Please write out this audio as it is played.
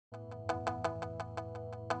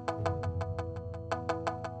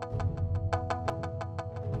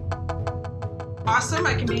awesome.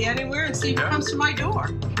 I can be anywhere and see who comes to my door.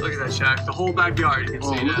 Look at that, Shaq. The whole backyard, you can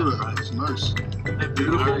see that. Look at that. That's nice. That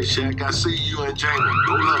beautiful. All right, Shaq, I see you and Jamie.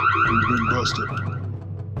 Go look. You've been busted.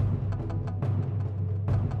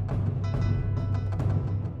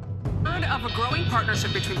 Word of a growing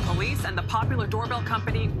partnership between police and the popular doorbell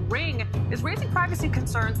company Ring is raising privacy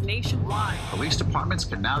concerns nationwide. Police departments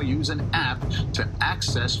can now use an app to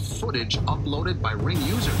access footage uploaded by Ring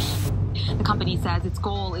users. The company says its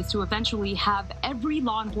goal is to eventually have every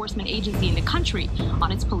law enforcement agency in the country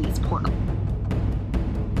on its police portal.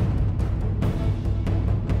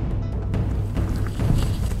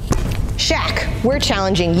 Shaq, we're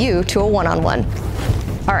challenging you to a one-on-one.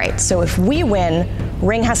 All right, so if we win,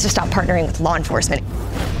 Ring has to stop partnering with law enforcement.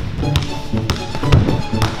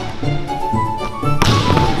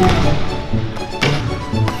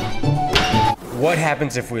 What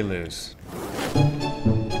happens if we lose?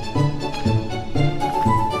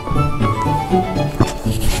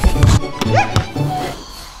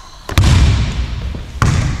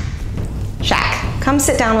 Shaq, come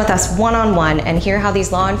sit down with us one-on-one and hear how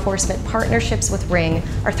these law enforcement partnerships with Ring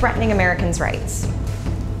are threatening Americans' rights.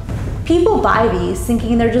 People buy these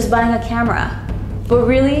thinking they're just buying a camera, but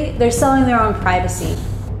really, they're selling their own privacy.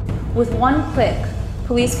 With one click,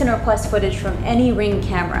 police can request footage from any Ring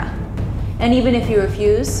camera. And even if you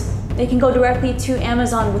refuse, they can go directly to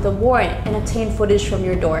Amazon with a warrant and obtain footage from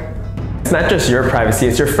your door. It's not just your privacy,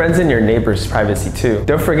 it's your friends and your neighbors' privacy too.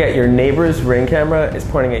 Don't forget, your neighbor's Ring camera is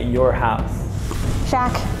pointing at your house.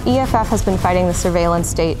 Shaq, EFF has been fighting the surveillance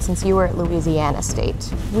state since you were at Louisiana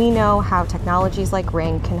State. We know how technologies like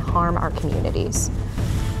Ring can harm our communities.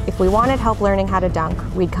 If we wanted help learning how to dunk,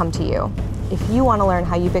 we'd come to you. If you want to learn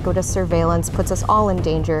how ubiquitous surveillance puts us all in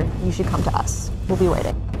danger, you should come to us. We'll be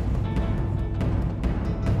waiting.